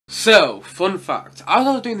So, fun fact, as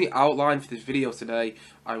I was doing the outline for this video today,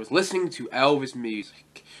 I was listening to Elvis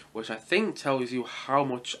music, which I think tells you how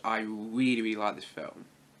much I really like this film.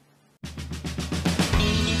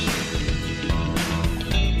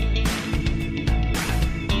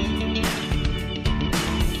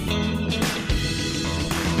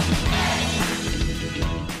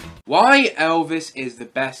 Why Elvis is the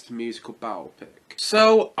best musical biopic.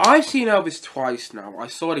 So, I've seen Elvis twice now. I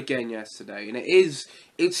saw it again yesterday, and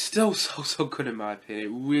it's still so good in my opinion.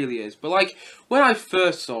 It really is. But like, when I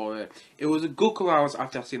first saw it, it was a good couple hours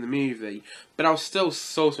after I'd seen the movie, but I was still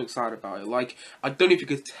so excited about it. Like, I don't know if you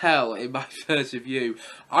could tell in my first review,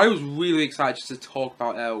 I was really excited just to talk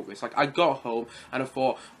about Elvis. Like, I got home, and I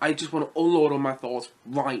thought, I just want to unload all my thoughts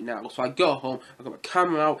right now. So I got home, I got my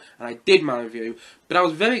camera out, and I did my review, but I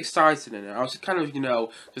was very excited in it. I was kind of,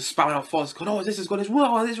 just spouting out thoughts, going, oh, this is good as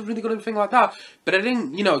well, this is really good, everything like that. But I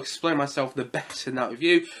didn't, explain myself the best in that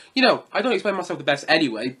review. I don't explain myself the best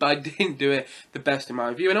anyway, but I didn't do it the best in my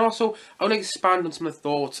review. And also, I want to expand on some of the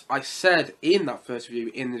thoughts I said in that first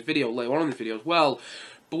review in this video, later on in the video as well.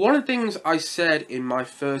 But one of the things I said in my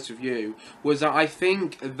first review was that I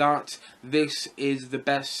think that this is the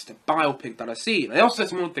best biopic that I've seen. I also said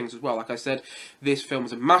some other things as well. Like I said, this film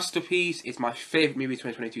is a masterpiece. It's my favourite movie of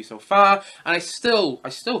 2022 so far. And I still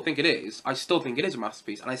think it is. I still think it is a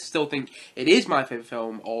masterpiece. And I still think it is my favourite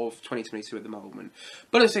film of 2022 at the moment.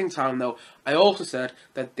 But at the same time, though, I also said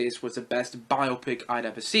that this was the best biopic I'd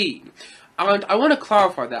ever seen. And I want to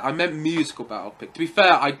clarify that I meant musical biopic. To be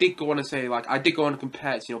fair, I did go on to say, I did go on to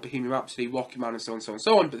compare it to, Bohemian Rhapsody, Rocky Man, and so on and so on and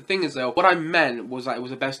so on. But the thing is, though, what I meant was that it was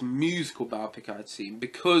the best musical biopic I'd seen.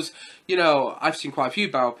 Because, I've seen quite a few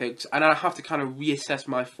biopics, and I have to kind of reassess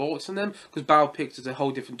my thoughts on them. Because biopics is a whole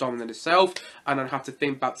different genre in itself, and I'd have to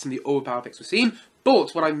think back to some of the other biopics we've seen.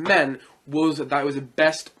 But what I meant was that it was the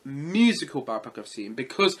best musical biopic I've seen,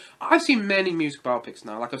 because I've seen many musical biopics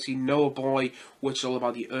now. Like, I've seen Noah Boy, which is all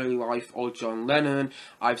about the early life of John Lennon.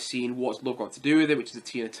 I've seen What's Love Got to Do With It, which is a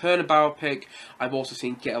Tina Turner biopic. I've also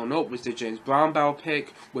seen Get On Up, which is a James Brown biopic,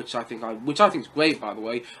 which I think is great, by the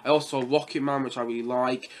way. I also saw Rocket Man, which I really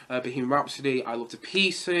like. Bohemian Rhapsody, I love to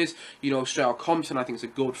pieces. Straight Outta Compton, I think it's a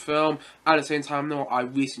good film. And at the same time, though, I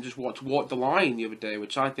recently just watched Walk the Line the other day,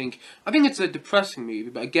 which I think it's a depressing movie,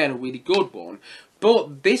 but again, a really good one.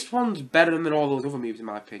 But this one's better than all those other movies, in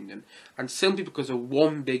my opinion. And simply because of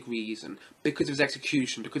one big reason. Because of its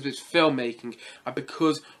execution, because of its filmmaking, and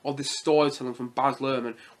because of the storytelling from Baz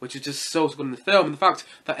Luhrmann, which is just so good in the film. And the fact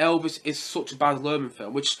that Elvis is such a Baz Luhrmann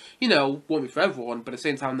film, which, won't be for everyone, but at the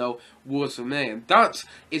same time, though, was for me. And that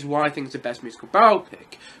is why I think it's the best musical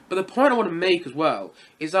biopic. But the point I want to make as well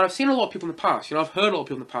is that I've seen a lot of people in the past, I've heard a lot of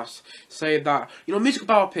people in the past say that, musical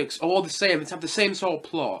biopics are all the same, they have the same sort of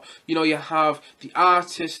plot. You have the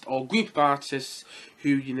artist or group of artists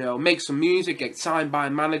who, make some music, get signed by a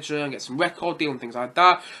manager, and get some record deal and things like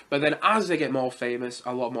that. But then as they get more famous,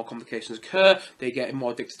 a lot more complications occur. They get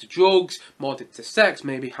more addicted to drugs, more addicted to sex,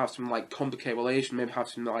 maybe have some, complicated relation, maybe have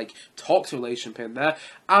some, toxic relationship in there.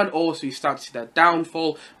 And also you start to see their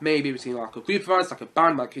downfall, maybe between, a group of artists, like a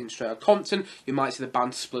band, like in Straight Outta Compton. You might see the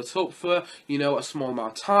band split up for, a small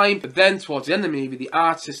amount of time. But then towards the end of the movie, the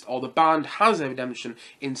artist or the band has their redemption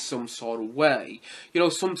in some sort of way.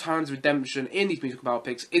 Sometimes redemption in these musical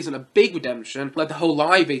biopics isn't a big redemption, like the whole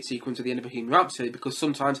Live Aid sequence at the end of Bohemian Rhapsody, because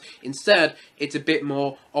sometimes, instead, it's a bit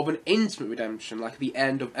more of an intimate redemption, like the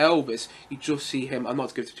end of Elvis. You just see him, I'm not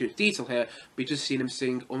to give too much detail here, but you just see him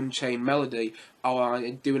sing Unchained Melody,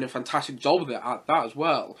 doing a fantastic job of it at that as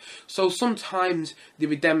well. So sometimes the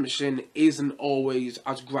redemption isn't always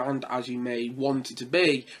as grand as you may want it to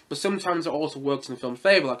be, but sometimes it also works in the film's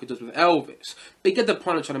favour, like it does with Elvis. But you get the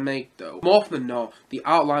point I'm trying to make, though. More often than not, the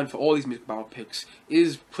outline for all these musical biopics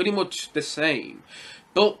is pretty much the same.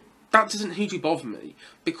 But that doesn't hugely bother me,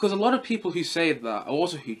 because a lot of people who say that are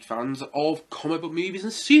also huge fans of comic book movies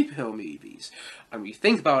and superhero movies. And when you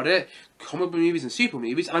think about it, comic book movies and superhero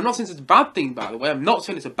movies, and I'm not saying it's a bad thing, by the way, I'm not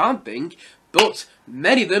saying it's a bad thing, but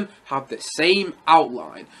many of them have the same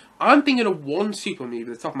outline. I'm thinking of one superhero movie at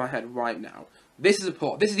the top of my head right now. This is a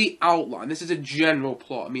plot, this is the outline, this is a general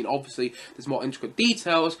plot. I mean, obviously, there's more intricate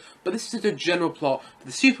details, but this is the general plot for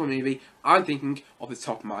the superhero movie I'm thinking off the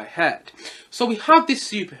top of my head. So we have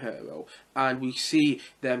this superhero, and we see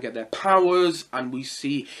them get their powers, and we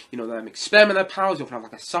see, them experiment their powers. You often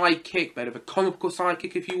have like a sidekick, bit of a comical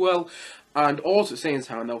sidekick, if you will. And also at the same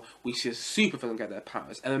time, though, we see a supervillain get their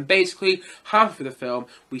powers. And then basically, halfway through the film,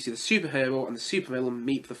 we see the superhero and the supervillain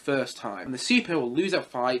meet for the first time. And the superhero will lose that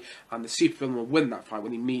fight, and the supervillain will win that fight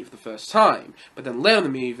when they meet for the first time. But then later in the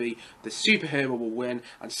movie, the superhero will win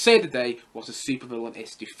and save the day whilst the supervillain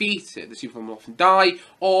is defeated. The supervillain will often die,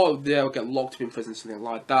 or they'll get locked up in prison, something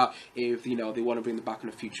like that, if, you know, they want to bring them back in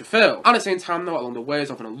a future film. And at the same time, though, along the way,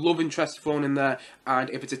 there's often a love interest thrown in there, and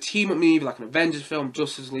if it's a team-up movie, like an Avengers film,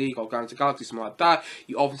 Justice League, or Guardians of the Galaxy, something like that,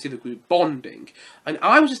 you often see the group bonding. And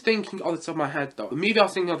I was just thinking off the top of my head, though, the movie I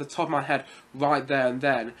was thinking off the top of my head right there and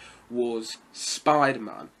then was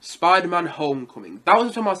Spider-Man. Spider-Man Homecoming. That was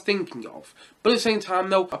the film I was thinking of. But at the same time,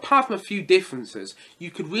 though, apart from a few differences,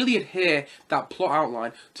 you could really adhere that plot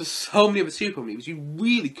outline to so many other super movies. You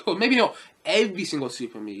really could. Maybe not every single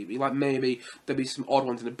super movie. Like, maybe there'd be some odd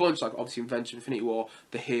ones in a bunch, like obviously Avengers Infinity War,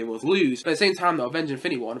 the heroes lose. But at the same time, though, Avengers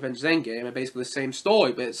Infinity War and Avengers Endgame are basically the same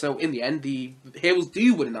story. But so in the end, the heroes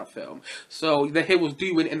do win in that film. So the heroes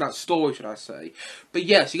do win in that story, should I say. But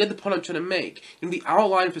yes, you get the point I'm trying to make. You know, the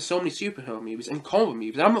outline for so many superhero movies and comic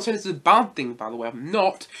movies, and I'm not saying this is a bad thing, by the way, I'm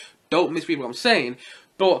not. Don't misread what I'm saying.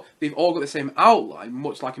 But they've all got the same outline,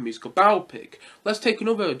 much like a musical biopic. Let's take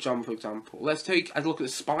another genre, for example. Let's take a look at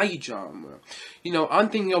the spy genre. You know, I'm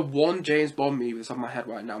thinking of one James Bond movie that's on my head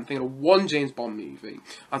right now. I'm thinking of one James Bond movie.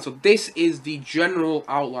 And so this is the general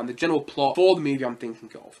outline, the general plot for the movie I'm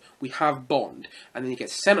thinking of. We have Bond, and then he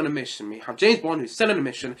gets sent on a mission. We have James Bond who's sent on a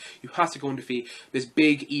mission, who has to go and defeat this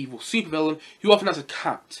big, evil supervillain, who often has a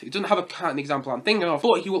cat. He doesn't have a cat in the example I'm thinking of,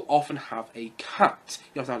 but he will often have a cat.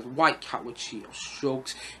 He often has a white cat, which he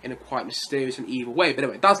strokes in a quite mysterious and evil way. But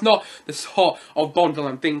anyway, that's not the sort of Bond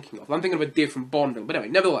villain I'm thinking of. I'm thinking of a different Bond villain. But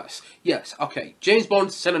anyway, nevertheless, yes, okay, James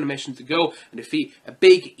Bond sent on a mission to go and defeat a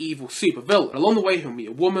big, evil supervillain. And along the way, he'll meet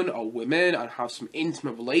a woman or women and have some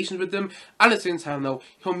intimate relations with them. And at the same time, though,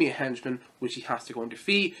 he'll meet a henchman, which he has to go and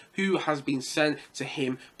defeat, who has been sent to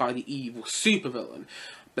him by the evil supervillain.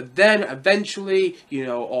 But then, eventually, you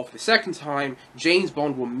know, or for the second time, James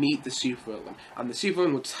Bond will meet the supervillain. And the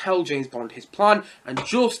supervillain will tell James Bond his plan. And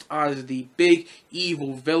just as the big,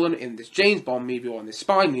 evil villain in this James Bond movie or in this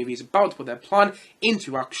spy movie is about to put their plan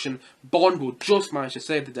into action, Bond will just manage to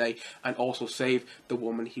save the day and also save the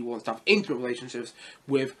woman he wants to have intimate relationships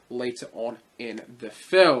with later on in the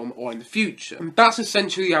film or in the future. And that's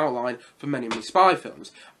essentially the outline for many, many spy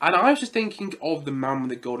films. And I was just thinking of The Man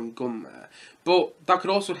with the Golden Gun there. But that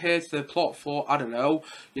could also adhere to the plot for, I don't know,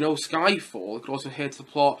 you know, Skyfall. It could also adhere to the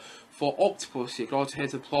plot for Octopus. It could also adhere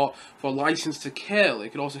to the plot for License to Kill.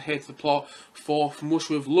 It could also adhere to the plot for From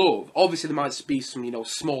Russia with Love. Obviously, there might be some, you know,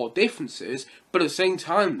 small differences. But at the same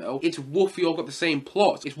time, though, it's roughly all got the same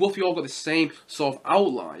plot. It's roughly all got the same sort of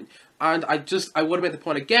outline. And I want to make the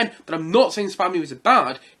point again that I'm not saying spy movies are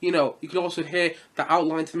bad. You know, you could also adhere the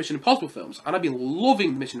outline to the Mission Impossible films. And I've been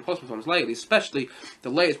loving the Mission Impossible films lately, especially the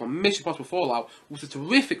latest one, Mission Impossible Fallout, was a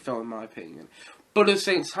terrific film in my opinion. But at the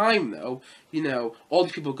same time, though, you know, all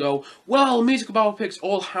these people go, well, musical biopics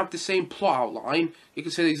all have the same plot outline. You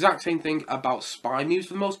can say the exact same thing about spy movies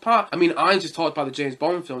for the most part. I mean, I just talked about the James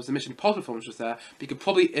Bond films, the Mission Impossible films was there. But you could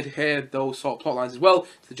probably adhere those sort of plot lines as well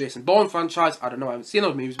to the Jason Bourne franchise. I don't know, I haven't seen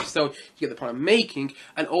those movies, but still, you get the point I'm making.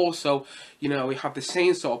 And also, you know, we have the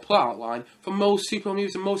same sort of plot outline for most superhero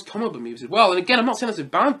movies and most comic book movies as well. And again, I'm not saying that's a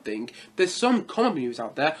bad thing. There's some comic movies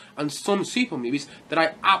out there and some superhero movies that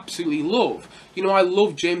I absolutely love. You know, I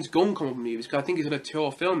love James Gunn comic book movies because I think he's an auteur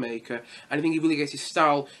filmmaker and I think he really gets his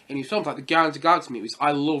style in his films, like the Guardians of the Galaxy movies.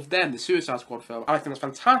 I love them, the Suicide Squad film. I think that's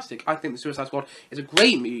fantastic. I think the Suicide Squad is a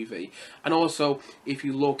great movie. And also, if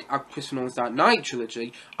you look at Christopher Nolan's Dark Knight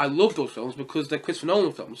trilogy, I love those films because they're Christopher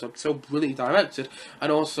Nolan films. They're so brilliantly directed.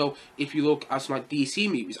 And also, if you look at some like DC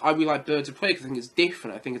movies, I really like Birds of Prey because I think it's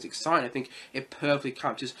different. I think it's exciting. I think it perfectly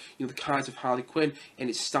captures, you know, the character of Harley Quinn in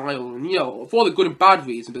its style, and you know, for all the good and bad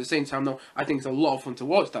reasons. But at the same time, though, I think it's a lot of fun to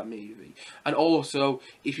watch that movie. And also,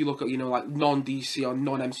 if you look at, you know, like non-DC or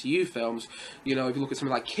non-MCU films, you know, if you look at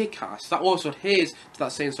something like Kick-Ass, that also adheres to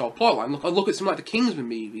that same sort of plotline. Look at something like the Kingsman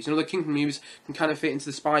movies. You know, the Kingsman movies can kind of fit into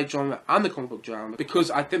the spy genre and the comic book genre,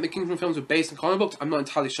 because I think the Kingsman films were based on comic books. I'm not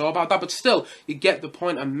entirely sure about that, but still, you get the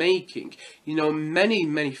point I'm making. You know,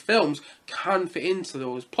 many films can fit into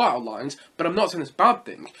those plot outlines, but I'm not saying it's a bad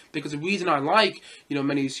thing, because the reason I like, you know,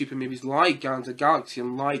 many of these super movies like Guardians of the Galaxy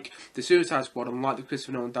and like the Suicide Squad and like the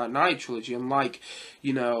Christopher Nolan Dark Knight trilogy and like,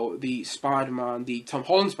 you know, the Spider-Man, the Tom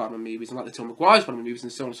Holland Spider-Man movies and like the Tom Maguire Spider-Man movies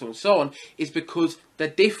and so on and so on and so on, is because they're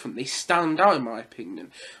different, they stand out in my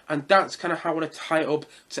opinion. And that's kind of how I want to tie it up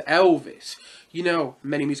to Elvis. You know,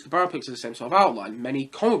 many musical biopics have the same sort of outline. Many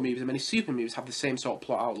comic movies and many super movies have the same sort of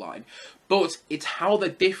plot outline. But it's how they're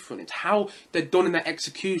different. It's how they're done in their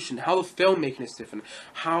execution. How the filmmaking is different.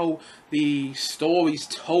 How the story's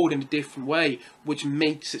told in a different way, which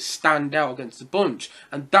makes it stand out against the bunch.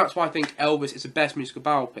 And that's why I think Elvis is the best musical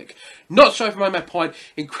biopic. Not sure if I made my point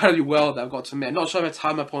incredibly well there, I've got to admit. Not sure if I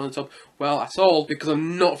tied my point up well at all, because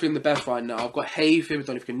I'm not feeling the best right now. I've got hay fever. I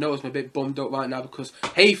don't know if you can notice, I'm a bit bummed up right now because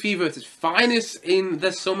hay fever is its finest in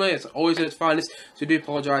the summer. It's always at its finest, so I do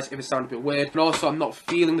apologise if it sounded a bit weird. But also, I'm not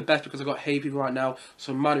feeling the best because I've got hay fever right now,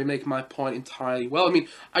 so I might be making my point entirely well. I mean,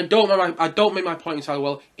 I don't make my point entirely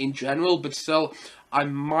well in general, but still, I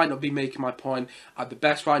might not be making my point at the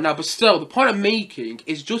best right now. But still, the point I'm making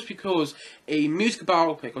is just because a musical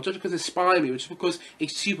biopic, or just because it's a spy movie, or just because a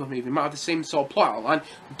super movie might have the same sort of plot outline,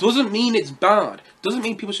 doesn't mean it's bad. Doesn't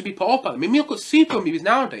mean people should be put off by it. I mean, look at super movies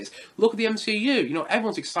nowadays. Look at the MCU. You know,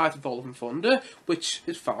 everyone's excited for Love and Thunder, which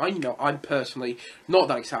is fine. You know, I'm personally not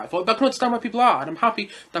that excited for it, but I can understand why people are, and I'm happy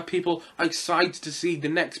that people are excited to see the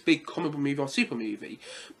next big comic book movie or super movie.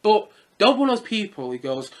 But don't be one of those people who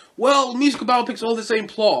goes, well, musical biopics are all the same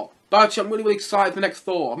plot. But actually, I'm really, really excited for the next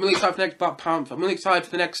Thor. I'm really excited for the next Black Panther. I'm really excited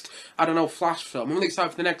for the next, I don't know, Flash film. I'm really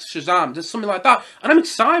excited for the next Shazam. Just something like that. And I'm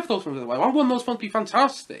excited for those films as well. I want those films to be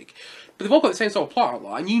fantastic. But they've all got the same sort of plot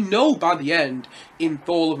outline. You know by the end, in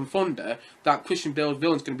Thor Love and Thunder, that Christian Bale's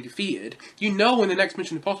villain's going to be defeated. You know in the next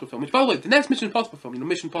Mission Impossible film, which by the way, the next Mission Impossible film, you know,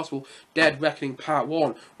 Mission Impossible Dead Reckoning Part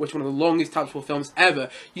 1, which is one of the longest tactical films ever,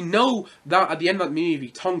 you know that at the end of that movie,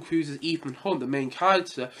 Tom Cruise's Ethan Hunt, the main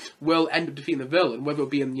character, will end up defeating the villain, whether it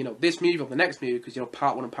be in, you know, this movie or the next movie, because, you know,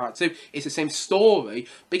 Part 1 and Part 2, it's the same story.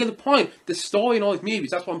 But you get the point, the story in all these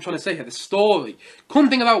movies, that's what I'm trying to say here, the story.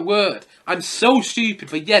 Couldn't think of that word. I'm so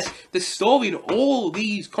stupid, but yes, the story in all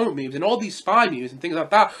these comic movies and all these spy movies and things like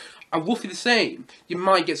that are roughly the same. You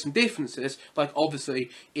might get some differences, like obviously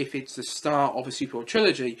if it's the start of a superhero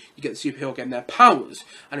trilogy, you get the superhero getting their powers,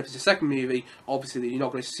 and if it's a second movie, obviously you're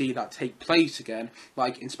not going to see that take place again,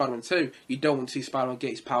 like in Spider-Man 2, you don't want to see Spider-Man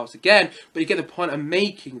get his powers again, but you get the point I'm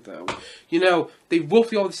making though. You know, they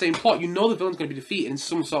roughly all have the same plot, you know the villain's going to be defeated in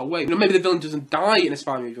some sort of way. You know, maybe the villain doesn't die in a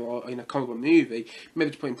Spider-Man movie or in a comic book movie,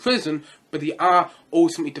 maybe it's put in prison, but they are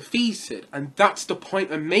ultimately defeated, and that's the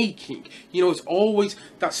point I'm making. You know, it's always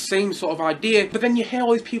that same sort of idea, but then you hear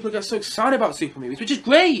all these people who get so excited about super movies, which is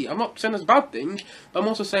great. I'm not saying that's a bad thing, but I'm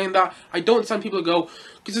also saying that I don't understand people who go,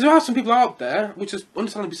 because there are some people out there, which is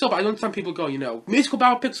understandably so, but I don't understand people go, you know, musical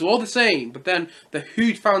biopics are all the same, but then they're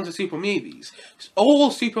huge fans of super movies. All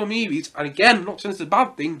super movies, and again, I'm not saying it's a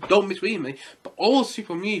bad thing, don't misread me, but all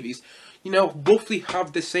super movies, you know, roughly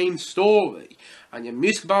have the same story. And your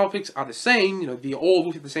musical biopics are the same, you know, they all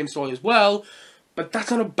roughly have the same story as well. But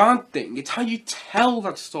that's not a bad thing. It's how you tell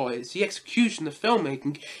that story. It's the execution, the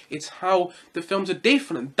filmmaking. It's how the films are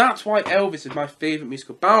different. And that's why Elvis is my favourite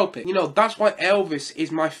musical biopic. You know, that's why Elvis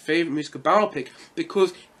is my favourite musical biopic.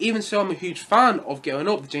 Because even so, I'm a huge fan of Getting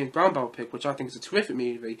Up, the James Brown biopic, which I think is a terrific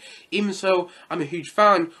movie. Even so, I'm a huge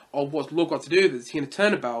fan of What's Love Got to Do with the Tina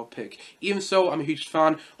Turner biopic. Even so, I'm a huge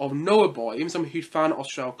fan of Noah Boy. Even so, I'm a huge fan of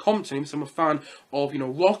Australia Compton. Even so, I'm a fan of, you know,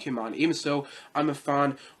 Rocky Man. Even so, I'm a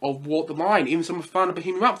fan of Walk the Line. Even so, I'm a fan of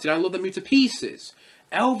Bohemian Rhapsody. I love that movie to pieces.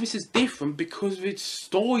 Elvis is different because of its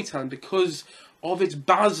storytelling, because of its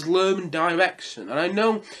Baz Luhrmann direction. And I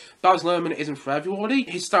know Baz Luhrmann isn't for everybody.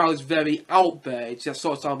 His style is very out there. It's that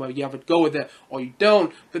sort of style where you either go with it or you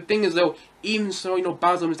don't. But the thing is though, even so, you know,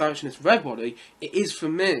 Baz Luhrmann's direction is for everybody, it is for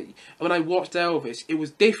me. And when I watched Elvis, it was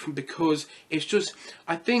different because it's just,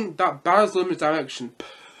 I think that Baz Luhrmann's direction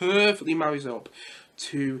perfectly marries up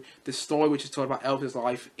to the story which is told about Elvis'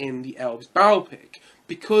 life in the Elvis biopic.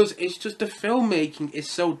 Because it's just, the filmmaking is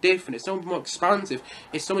so different, it's so much more expansive,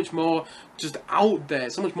 it's so much more just out there,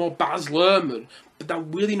 so much more Baz Luhrmann. But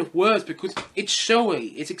that really enough works because it's showy,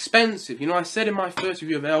 it's expensive. You know, I said in my first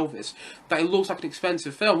review of Elvis that it looks like an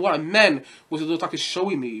expensive film. What I meant was it looks like a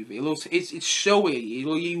showy movie. It's showy.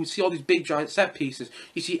 You see all these big giant set pieces.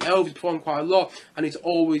 You see Elvis perform quite a lot, and it's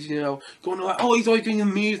always, you know, going like, oh, he's always doing the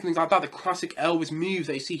moves and things like that. The classic Elvis moves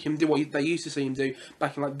that you see him do, what they used to see him do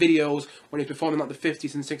back in like videos when he was performing like the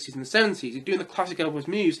 50s and 60s and 70s. He's doing the classic Elvis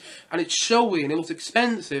moves, and it's showy and it looks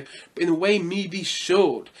expensive, but in a way movies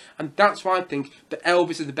should. And that's why I think that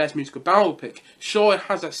Elvis is the best musical biopic. Sure, it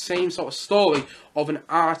has that same sort of story of an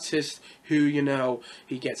artist who, you know,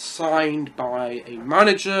 he gets signed by a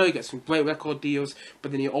manager, he gets some great record deals,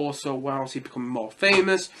 but then he also, whilst he becomes more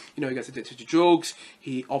famous, you know, he gets addicted to drugs,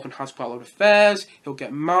 he often has quite a lot of affairs, he'll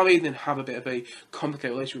get married, then have a bit of a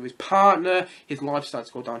complicated relationship with his partner, his life starts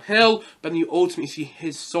to go downhill, but then you ultimately see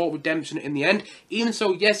his sort of redemption in the end. Even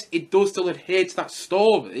so, yes, it does still adhere to that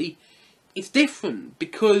story. It's different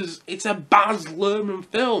because it's a Baz Luhrmann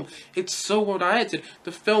film. It's so well directed.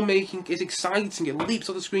 The filmmaking is exciting. It leaps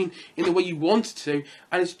off the screen in the way you want it to,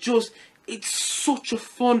 and it's such a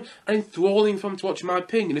fun and enthralling film to watch, in my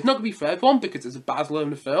opinion. It's not going to be for everyone because it's a Baz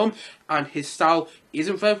Luhrmann film and his style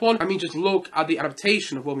isn't for everyone. I mean, just look at the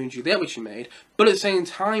adaptation of Romeo and Juliet which he made. But at the same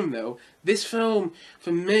time, though, this film,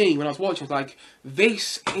 for me, when I was watching, I was like,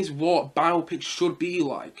 this is what biopics should be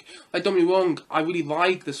like. Like, don't get me wrong, I really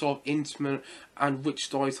like the sort of intimate and rich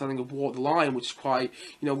storytelling of Walk the Line, which is quite,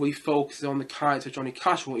 you know, really focuses on the character of Johnny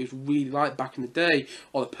Cash and what he was really like back in the day,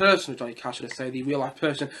 or the person of Johnny Cash, should I say, the real life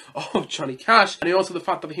person of Johnny Cash. And also the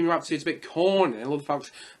fact that Bohemian Rhapsody is a bit corny. I love the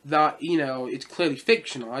fact that, you know, it's clearly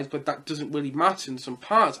fictionalised, but that doesn't really matter in some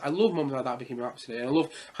parts. I love moments like that in Bohemian Rhapsody, and I love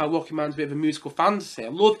how Rocket Man's a bit of a musical fantasy. I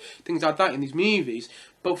love things like that in these movies.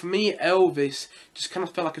 But for me, Elvis just kind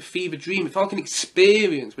of felt like a fever dream. It felt like an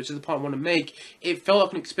experience, which is the point I want to make. It felt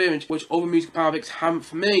like an experience which other music biopics haven't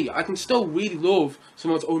for me. I can still really love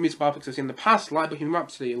some of those other music biopics I've seen in the past, like Bohemian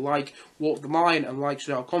Rhapsody, like Walk the Line, and like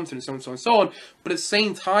Straight Outta Compton, and so on and so on and so on. But at the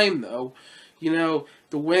same time, though, you know,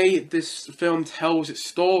 the way this film tells its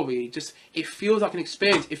story, just, it feels like an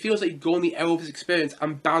experience. It feels like you go on the Elvis experience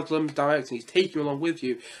and Baz Luhrmann's directing. He's taking you along with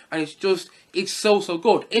you. And it's just, it's so, so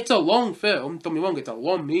good. It's a long film. Don't get me wrong, it's a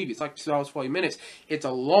long movie. It's like 2 hours, 40 minutes. It's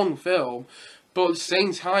a long film. But at the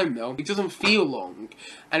same time, though, it doesn't feel long.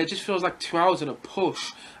 And it just feels like 2 hours in a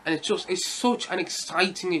push. And it's such an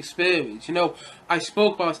exciting experience. You know, I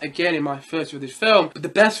spoke about this again in my first review of this film, but the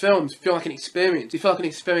best films feel like an experience. They feel like an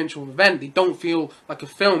experiential event. They don't feel like a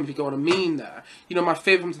film, if you get what I mean there. You know, my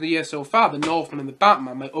favourite films of the year so far, The Northman and The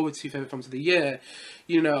Batman, my other two favourite films of the year,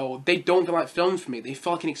 you know, they don't feel like films for me. They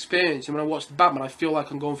feel like an experience. And when I watch The Batman, I feel like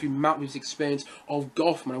I'm going through Matt Reeves' experience of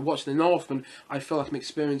Gotham. When I watch The Northman, I feel like I'm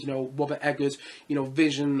experiencing, you know, Robert Eggers', you know,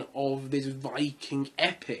 vision of this Viking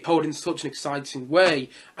epic told in such an exciting way.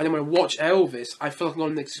 And then when I watch Elvis, I feel like I'm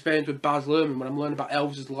on an experience with Baz Luhrmann when I'm learning about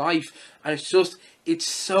Elvis' life. And it's just, it's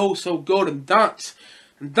so, so good. And that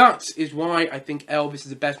is why I think Elvis is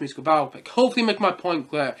the best musical biopic. Hopefully make my point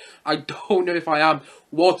clear. I don't know if I am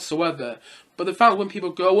whatsoever. But the fact when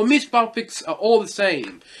people go, well, music biopics are all the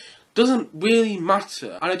same, doesn't really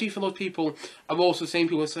matter. And I do feel those people are also the same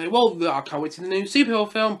people who say, well, I can't wait to see the new superhero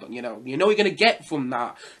film, but you know what you're going to get from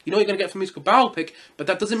that. You know what you're going to get from a musical biopic, but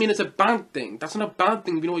that doesn't mean it's a bad thing. That's not a bad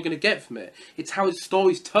thing if you know what you're going to get from it. It's how the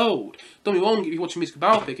story's told. Don't be wrong, if you watch a musical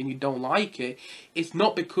biopic and you don't like it, it's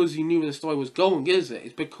not because you knew where the story was going, is it?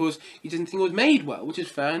 It's because you didn't think it was made well, which is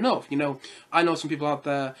fair enough. You know, I know some people out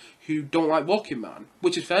there who don't like Rocket Man,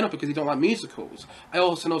 which is fair enough because they don't like musicals. I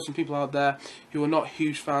also know some people out there who are not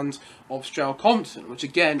huge fans of Straight Outta Compton, which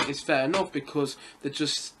again is fair enough because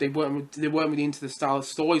they weren't really into the style of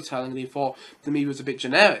storytelling. They thought the movie was a bit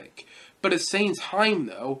generic. But at the same time,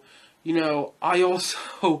 though, you know, I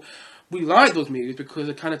also really like those movies because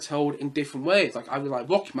they're kind of told in different ways. Like, I really like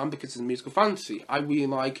Rocket Man because it's a musical fantasy. I really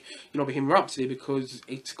like, you know, Bohemian Rhapsody because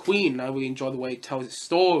it's Queen, and I really enjoy the way it tells its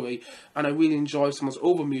story. And I really enjoy some of those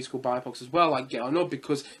other musical biopics as well, like Get On Up,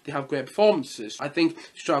 because they have great performances. I think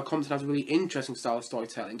Straight Outta Compton has a really interesting style of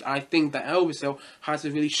storytelling. And I think that Elvis, though, has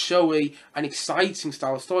a really showy and exciting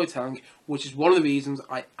style of storytelling, which is one of the reasons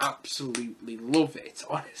I absolutely love it.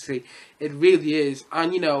 Honestly, it really is.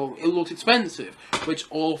 And, you know, it looks expensive, which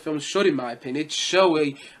all films should, in my opinion. It's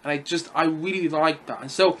showy, and I really like that.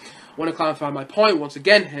 And so, I want to clarify my point once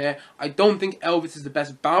again here. I don't think Elvis is the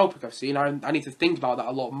best biopic I've seen. I need to think about that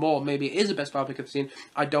a lot more. Maybe it is the best biopic I've seen.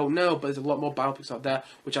 I don't know, but there's a lot more biopics out there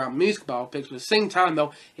which aren't music biopics. But at the same time,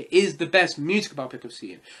 though, it is the best music biopic I've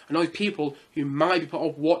seen. I know people who might be put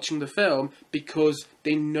off watching the film because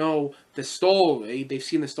they know the story. They've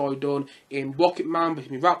seen the story done in Rocket Man,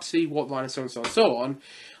 Bohemian Rhapsody, Walk the Line, and so on and so on and so on.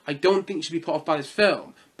 I don't think you should be put off by this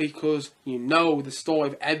film because you know the story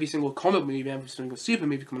of every single comic movie, every single super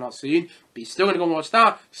movie coming out soon, but you're still going to go and watch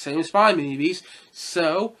that. Same as spy movies.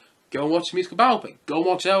 So, go and watch the musical biopic. Go and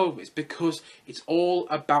watch Elvis, because it's all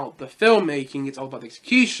about the filmmaking, it's all about the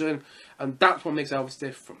execution, and that's what makes Elvis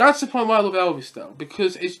different. That's the point why I love Elvis, though,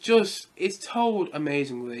 because it's told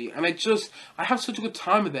amazingly, and I have such a good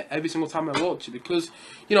time with it every single time I watch it, because,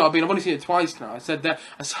 you know, I've only seen it twice now. I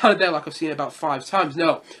started there like I've seen it about 5 times.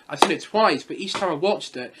 No, I've seen it twice, but each time I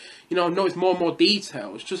watched it, you know, I noticed more and more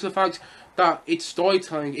details. Just the fact that it's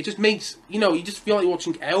storytelling, it just makes, you know, you just feel like you're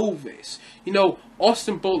watching Elvis. You know,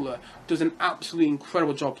 Austin Butler does an absolutely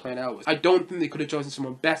incredible job playing Elvis. I don't think they could have chosen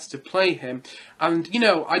someone better to play him. And, you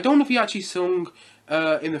know, I don't know if he actually sung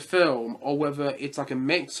in the film, or whether it's like a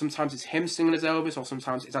mix. Sometimes it's him singing as Elvis, or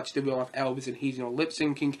sometimes it's actually the real life Elvis and he's, you know, lip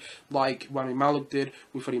syncing like Rami Malek did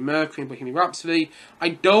with Freddie Mercury and Bohemian Rhapsody. I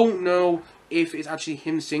don't know if it's actually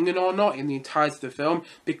him singing or not in the entirety of the film,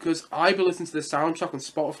 because I've been listening to the soundtrack on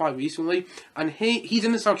Spotify recently, and he's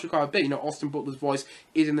in the soundtrack quite a bit. You know, Austin Butler's voice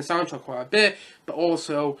is in the soundtrack quite a bit, but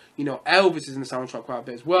also, you know, Elvis is in the soundtrack quite a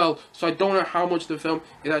bit as well. So I don't know how much of the film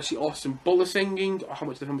is actually Austin Butler singing, or how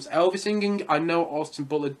much of the film is Elvis singing. I know Austin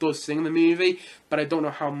Butler does sing in the movie, but I don't know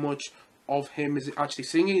how much of him is actually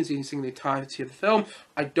singing. Is he singing the entirety of the film?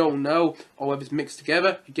 I don't know. Or whether it's mixed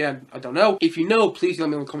together. Again, I don't know. If you know, please let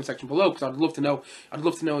me know in the comment section below, because I'd love to know. I'd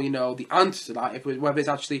love to know, you know, the answer to that, whether it's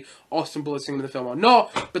actually Austin Butler singing in the film or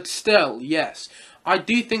not. But still, yes, I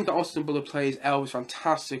do think that Austin Butler plays Elvis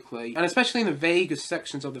fantastically, and especially in the Vegas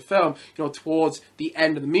sections of the film, you know, towards the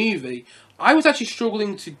end of the movie, I was actually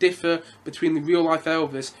struggling to differ between the real life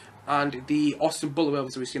Elvis and the Austin Butler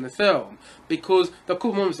Elvis that we see in the film, because there are a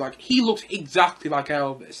couple of moments like he looks exactly like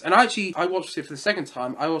Elvis. And I watched it for the second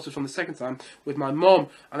time. I watched it from the second time with my mum,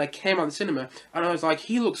 and I came out of the cinema and I was like,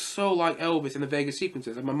 he looks so like Elvis in the Vegas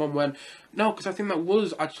sequences. And my mum went, no, because I think that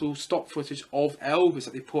was actual stock footage of Elvis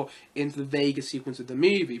that they put into the Vegas sequence of the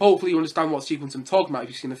movie. Hopefully you understand what sequence I'm talking about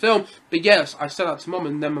if you've seen the film. But yes, I said that to mum,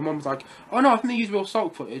 and then my mum was like, oh no, I think they used real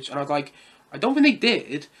stock footage. And I was like, I don't think they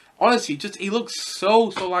did. Honestly, he looks so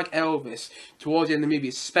like Elvis towards the end of the movie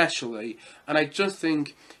especially, and I just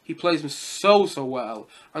think he plays him so well,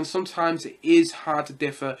 and sometimes it is hard to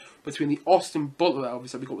differ between the Austin Butler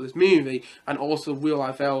Elvis that we got with this movie and also real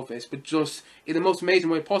life Elvis, but just in the most amazing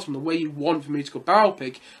way possible, the way you want for musical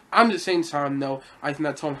biopic. And at the same time, though, I think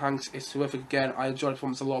that Tom Hanks is terrific again. I enjoyed the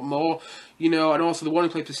performance a lot more, you know, and also the one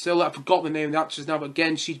who played Priscilla, I forgot the name of the actress now, but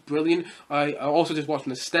again, she's brilliant. I also just watched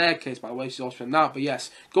The Staircase, by the way, she's also in that, but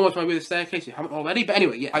yes, go watch my movie The Staircase if you haven't already. But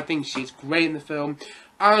anyway, yeah, I think she's great in the film.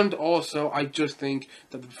 And also, I just think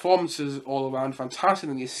that the performances all around fantastic,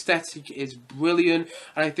 and the aesthetic is brilliant,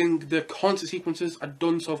 and I think the concert sequences are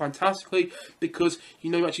done so fantastically, because,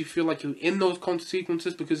 you know, you actually feel like you're in those concert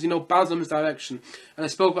sequences, because, you know, Baz Luhrmann's direction, and I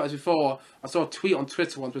spoke about this before. I saw a tweet on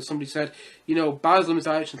Twitter once where somebody said, you know, Baz Luhrmann's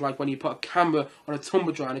direction is like when you put a camera on a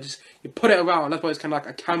tumble dryer and you put it around. That's why it's kind of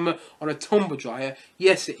like a camera on a tumble dryer.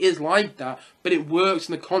 Yes, it is like that, but it works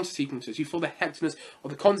in the concert sequences. You feel the hecticness of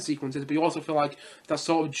the concert sequences, but you also feel like that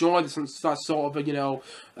sort of joy, that sort of, you know,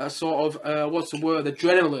 what's the word,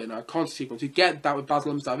 adrenaline, a concert sequence. You get that with Baz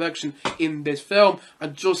Luhrmann's direction in this film,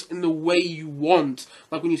 and just in the way you want.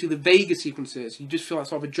 Like when you see the Vegas sequences, you just feel that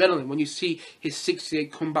sort of adrenaline. When you see his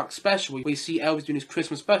 68 comeback special, when you see Elvis doing his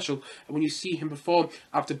Christmas special, and when you see him perform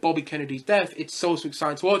after Bobby Kennedy's death, it's so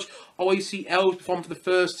exciting to watch. Or when you see Elvis perform for the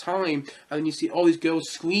first time, and then you see all these girls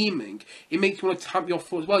screaming, it makes you want to tap your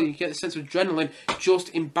foot as well. You get a sense of adrenaline just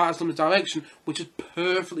in Baz Luhrmann's direction, which is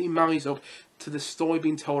perfectly marries up to the story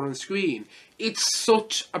being told on the screen. It's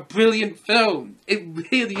such a brilliant film. It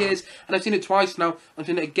really is. And I've seen it twice now. I've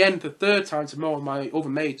seen it again for the third time to more of my other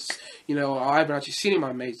mates. You know, I haven't actually seen it with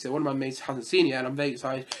my mates. One of my mates hasn't seen it yet, and I'm very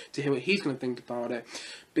excited to hear what he's going to think about it.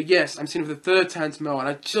 But yes, I'm seeing it for the third time to more, and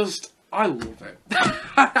I love it.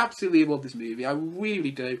 I absolutely love this movie. I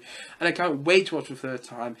really do. And I can't wait to watch it for the third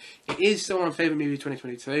time. It is still my favourite movie of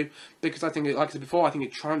 2022. Because I think, like I said before, I think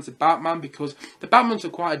it triumphs the Batman. Because the Batman's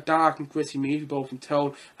quite a dark and gritty movie, both in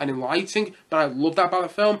tone and in lighting. But I love that about the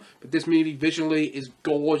film. But this movie visually is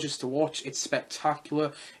gorgeous to watch. It's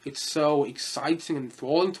spectacular. It's so exciting and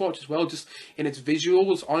enthralling to watch as well. Just in its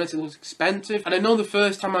visuals. Honestly, it looks expensive. And I know the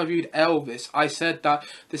first time I viewed Elvis, I said that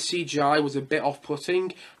the CGI was a bit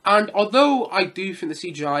off-putting. And although I do think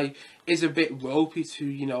the CGI is a bit ropey to,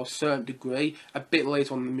 you know, a certain degree, a bit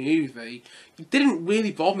late on the movie, it didn't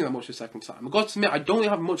really bother me that much the second time. I've got to admit, I don't really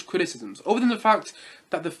have much criticisms, other than the fact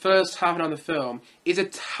that the first half an hour of the film is a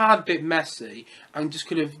tad bit messy and just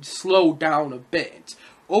could have slowed down a bit.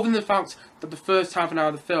 Other than the fact that the first half an hour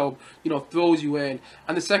of the film, you know, throws you in,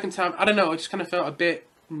 and the second time, I don't know, it just kind of felt a bit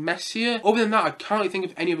messier. Other than that, I can't really think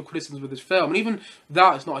of any other criticisms with this film, and even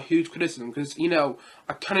that is not a huge criticism, because, you know,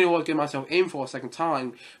 I kind of know what to get myself in for a second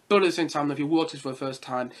time, But at the same time, if you watch this for the first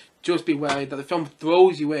time, just be wary that the film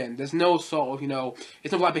throws you in. There's no sort of,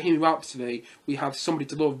 it's not like Bohemian Rhapsody. We have somebody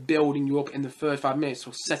to love building you up in the first 5 minutes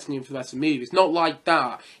or setting you in for the rest of the movie. It's not like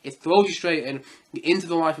that. It throws you straight in. You're into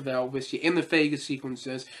the life of Elvis. You're in the Vegas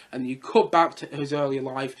sequences, and you cut back to his earlier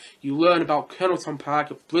life. You learn about Colonel Tom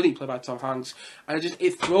Parker, brilliantly played by Tom Hanks, and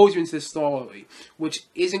it throws you into this story, which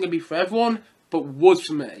isn't going to be for everyone, but was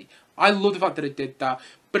for me. I love the fact that it did that.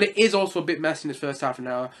 But it is also a bit messy in this first half an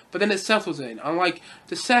hour. But then it settles in. And,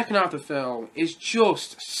 the second half of the film is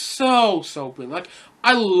just so brilliant.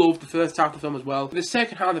 I love the first half of the film as well. But the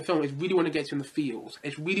second half of the film is really when it gets you in the feels.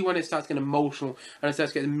 It's really when it starts getting emotional and it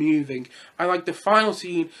starts getting moving. And, the final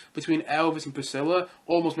scene between Elvis and Priscilla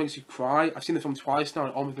almost makes you cry. I've seen the film twice now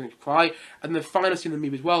and it almost makes you cry. And the final scene of the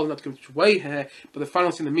movie as well, not to give much away here, but the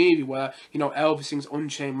final scene of the movie where, Elvis sings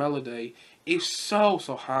Unchained Melody, it's so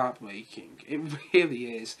heartbreaking. It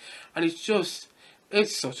really is. And it's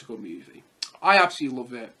such a good movie. I absolutely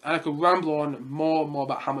love it. And I could ramble on more and more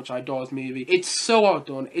about how much I adore this movie. It's so well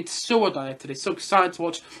done. It's so well directed. It's so exciting to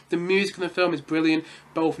watch. The music in the film is brilliant,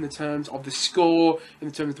 both in the terms of the score, in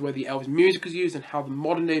the terms of the way the Elvis music is used, and how the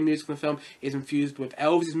modern day music in the film is infused with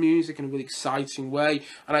Elvis' music in a really exciting way.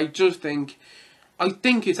 And I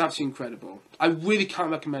think it's absolutely incredible. I really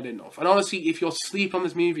can't recommend it enough. And honestly, if you're sleeping on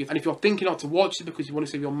this movie, and if you're thinking not to watch it because you want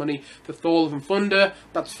to save your money for Thor: Love and Thunder,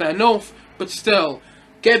 that's fair enough. But still,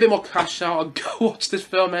 get a bit more cash out and go watch this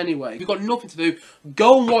film anyway. If you've got nothing to do,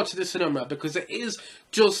 go and watch it at the cinema because it is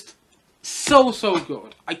just so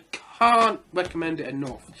good. I can't recommend it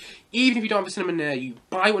enough. Even if you don't have a cinema near you,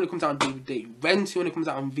 buy it when it comes out on DVD, rent it when it comes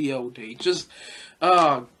out on VOD.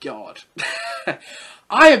 Oh God.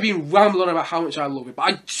 I have been rambling on about how much I love it,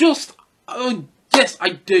 but yes, I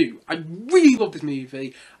do. I really love this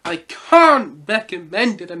movie. I can't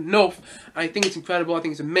recommend it enough. I think it's incredible. I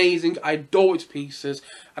think it's amazing. I adore its pieces.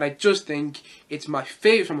 And I just think it's my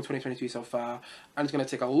favourite film of 2022 so far. And it's going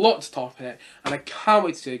to take a lot to top it. And I can't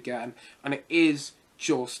wait to see it again. And it is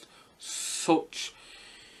just such...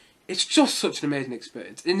 It's just such an amazing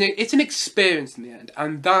experience. It's an experience in the end.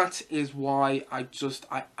 And that is why I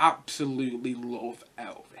absolutely love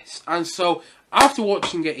Elvis. And so, after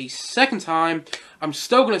watching it a second time, I'm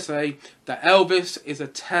still going to say that Elvis is a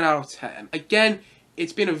 10 out of 10. Again,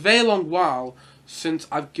 it's been a very long while since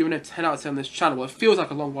I've given a 10 out of 10 on this channel. Well, it feels like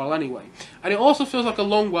a long while anyway. And it also feels like a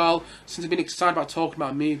long while since I've been excited about talking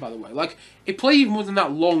about a movie, by the way. It probably even wasn't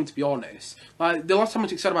that long, to be honest. The last time I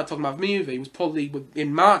was excited about talking about a movie was probably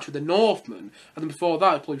in March with The Northman. And then before that,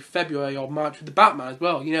 it was probably February or March with The Batman as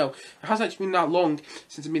well. It hasn't actually been that long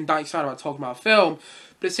since I've been that excited about talking about a film.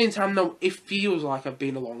 But at the same time, no, it feels like I've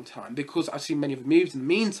been a long time because I've seen many other movies in the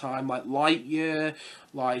meantime, like Lightyear,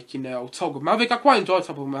 Top Gun Maverick. I quite enjoyed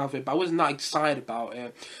Top Gun Maverick, but I wasn't that excited about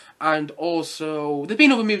it. And also, there've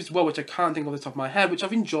been other movies as well, which I can't think of off the top of my head, which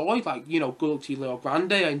I've enjoyed, Good Luck to You, Leo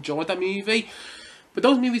Grande. I enjoyed that movie. But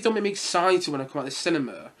those movies don't make me excited when I come out of the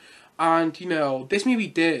cinema. And, this movie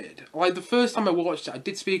did. The first time I watched it, I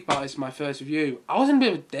did speak about this in my first review. I was in a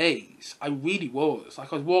bit of a daze. I really was. I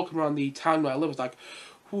was walking around the town where I live, I was like,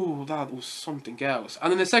 ooh, that was something else.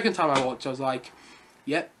 And then the second time I watched, I was like,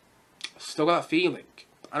 yep, still got that feeling.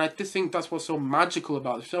 And I just think that's what's so magical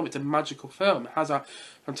about this film. It's a magical film. It has a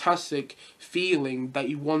fantastic feeling that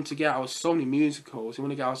you want to get out of so many musicals. You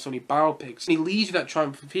want to get out of so many biopics. And he leaves you that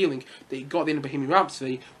triumphant feeling that you got at the end of Bohemian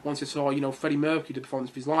Rhapsody once you saw, Freddie Mercury, the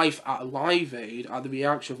performance of his life at a Live Aid, at the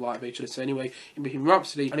reaction of Live Aid, should I say anyway, in Bohemian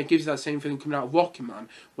Rhapsody. And it gives you that same feeling coming out of Rocket Man,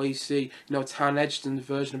 where you see, Taron Egerton's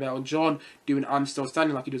version of Elton John doing I'm Still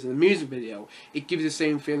Standing like he does in the music video. It gives you the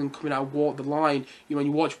same feeling coming out of Walk the Line. When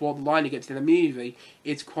you watch Walk the Line, you get to the movie,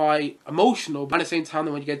 it's quite emotional, but at the same time,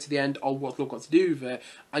 then when you get to the end, what's love got to do with it,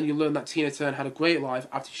 and you learn that Tina Turner had a great life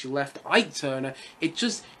after she left Ike Turner,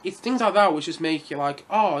 it's things like that which just make you like,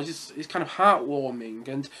 it's kind of heartwarming,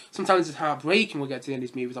 and sometimes it's heartbreaking when we get to the end of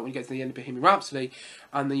these movies, like when you get to the end of Bohemian Rhapsody,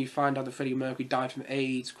 and then you find out that Freddie Mercury died from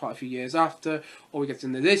AIDS quite a few years after, or we get to the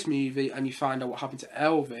end of this movie, and you find out what happened to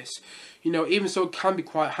Elvis. Even so it can be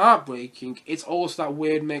quite heartbreaking, it's also that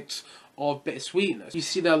weird mix of bittersweetness. You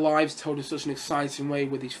see their lives told in such an exciting way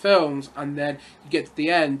with these films, and then you get to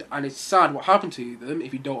the end and it's sad what happened to them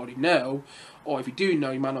if you don't already know, or if you do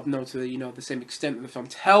know, you might not know to the same extent that the film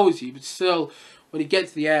tells you, but still, when you get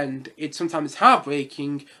to the end, sometimes it's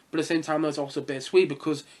heartbreaking, but at the same time, it's also bittersweet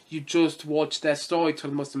because you just watch their story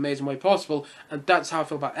told in the most amazing way possible, and that's how I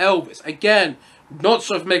feel about Elvis. Again, not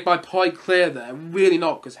sure if I make my point clear there, really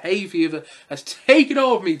not, because hay fever has taken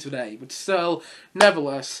over me today, but still,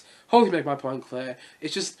 nevertheless, hopefully make my point clear.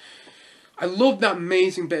 It's just, I love that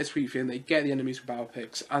amazing bittersweet feeling they get at the end of musical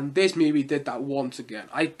biopics, and this movie did that once again.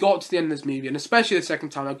 I got to the end of this movie, and especially the second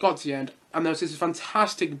time, I got to the end, and there was this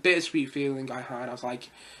fantastic bittersweet feeling I had. I was like,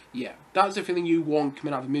 yeah, that's the feeling you want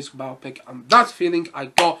coming out of a musical biopic, and that's the feeling I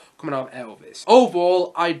got coming out of Elvis.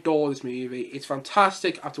 Overall, I adore this movie. It's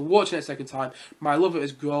fantastic. After watching it a second time, my love of it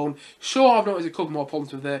has grown. Sure, I've noticed a couple more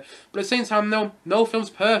problems with it, but at the same time, no film's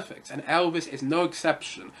perfect, and Elvis is no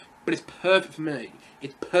exception. But it's perfect for me.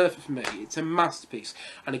 It's perfect for me. It's a masterpiece.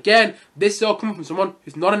 And again, this is all coming from someone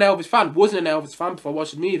who's not an Elvis fan, wasn't an Elvis fan before I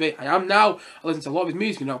watched the movie. I am now. I listen to a lot of his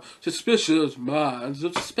music, you know. Suspicious minds,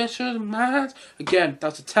 suspicious minds. Again,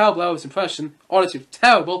 that's a terrible Elvis impression. Honestly,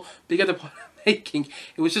 terrible. But you get the point I'm making.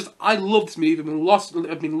 It was just, I love this movie.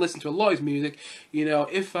 I've been listening to a lot of his music. You know,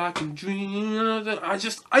 If I Can Dream.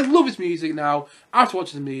 I love his music now. After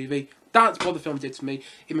watching the movie, that's what the film did to me.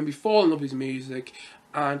 It made me fall in love with his music.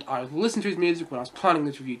 And I was listening to his music when I was planning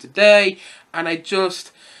this review today, and I adore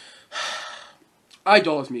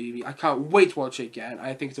this movie. I can't wait to watch it again.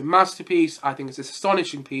 I think it's a masterpiece. I think it's an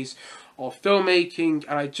astonishing piece of filmmaking,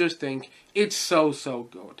 and I just think it's so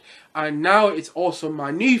good. And now it's also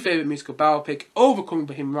my new favourite musical biopic, overcoming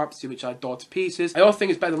Bohemian Rhapsody, which I adore to pieces. I also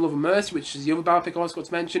think it's better than Love and Mercy, which is the other biopic I also got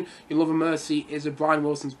to mention. Love and Mercy is a Brian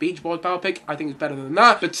Wilson's Beach Boys biopic. I think it's better than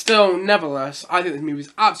that, but still, nevertheless, I think this movie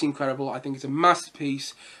is absolutely incredible. I think it's a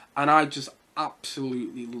masterpiece, and I just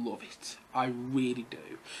absolutely love it. I really do.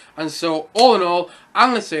 And so, all in all,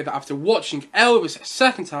 I'm going to say that after watching Elvis a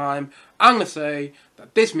second time, I'm going to say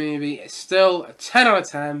that this movie is still a 10 out of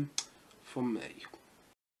 10 for me.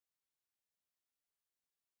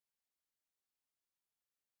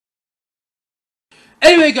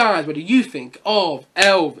 Anyway guys, what do you think of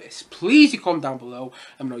Elvis? Please do comment down below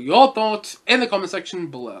and know your thoughts in the comment section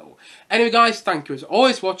below. Anyway guys, thank you as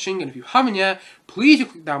always for watching, and if you haven't yet, please do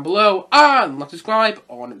click down below and like subscribe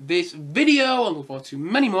on this video, and look forward to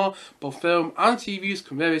many more both film and TV reviews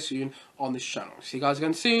coming very soon on this channel. See you guys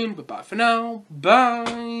again soon, but bye for now.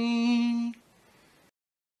 Bye!